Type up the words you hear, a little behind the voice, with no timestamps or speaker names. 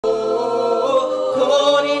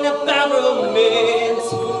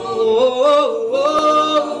romance.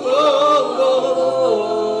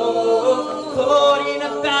 Caught in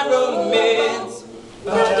a bad romance.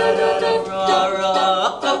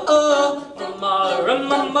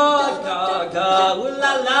 Mama, gaga, ooh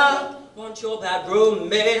la la. Want your bad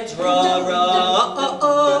romance, rah rah.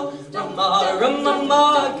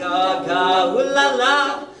 Mama, gaga, ooh la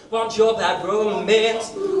la. Want your bad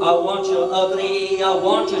romance. I want your ugly, I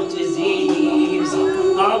want your disease.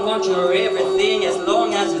 I want your everything as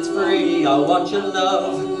long as it's free. I want your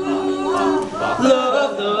love.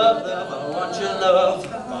 Love, love, love, I want your love.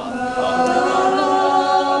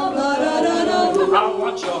 I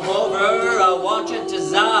want your horror, I want your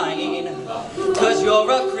design. Cause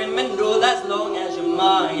you're a criminal as long as you're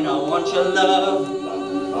mine. I want your love.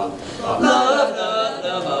 Love, love,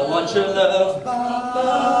 love, I want your love.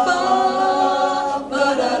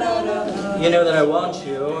 You know that I want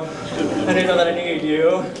you, and you know that I need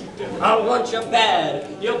you. I want your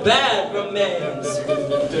bad romance.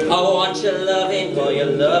 I want your loving for your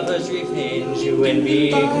lover's revenge. You and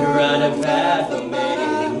me could write a bad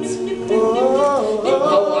romance.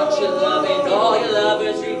 I want your loving, all your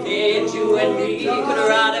lover's revenge. You and me could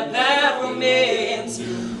write a bad romance.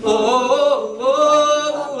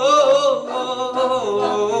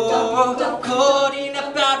 Caught in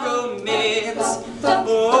a bad romance.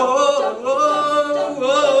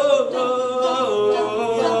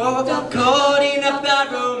 Caught in a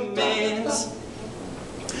bad romance.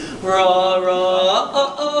 Rah rah,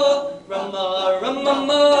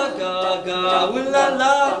 rama, gaga, ooh la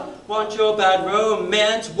la. Want your bad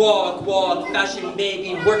romance. Walk, walk, fashion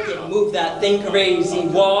baby, work it, move that thing crazy.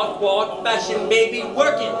 Walk, walk, fashion baby,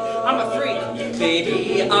 work it. I'm a freak,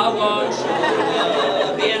 baby. I want your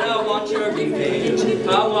love, and I want your revenge.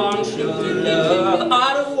 I want your love.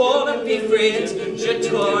 I don't wanna be friends. Je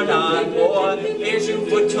tourne amour, et je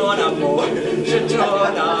vous tourne amour. Je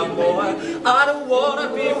tourne amour. I don't wanna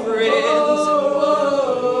be friends.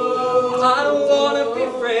 I don't wanna be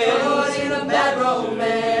friends. Caught in a bad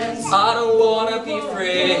romance. I don't wanna be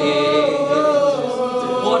friends.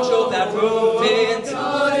 Want your bad romance.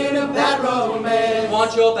 Caught in a bad romance.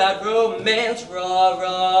 Want your bad romance. Rah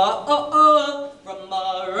rah,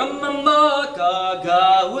 rama,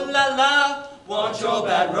 gaga, ooh la la. Want your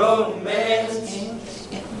bad romance.